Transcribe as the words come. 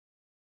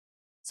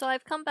So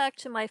I've come back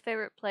to my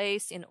favorite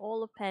place in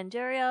all of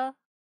Pandaria.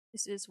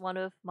 This is one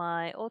of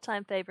my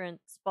all-time favorite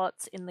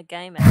spots in the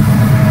game.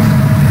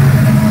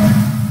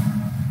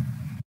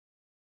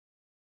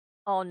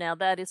 Oh, now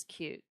that is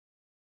cute.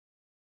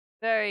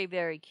 Very,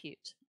 very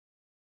cute.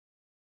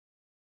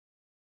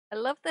 I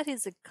love that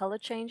he's a color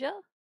changer,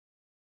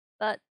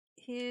 but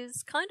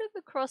he's kind of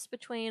a cross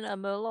between a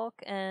murloc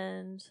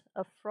and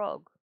a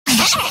frog.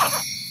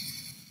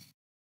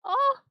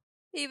 Oh,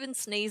 he even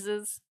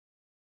sneezes.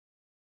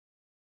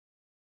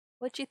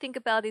 What do you think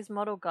about his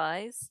model,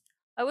 guys?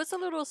 I was a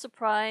little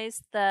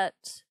surprised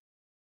that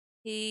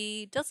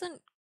he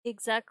doesn't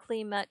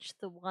exactly match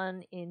the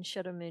one in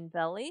Shadowmoon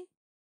Valley,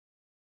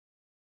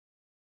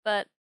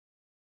 but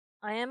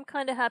I am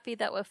kind of happy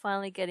that we're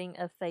finally getting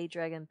a Fey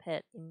Dragon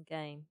pet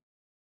in-game.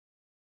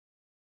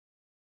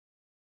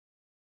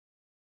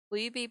 Will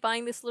you be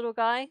buying this little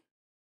guy?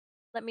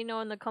 Let me know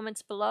in the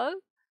comments below.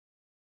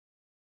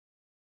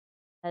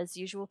 As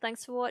usual,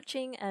 thanks for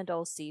watching, and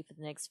I'll see you for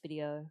the next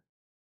video.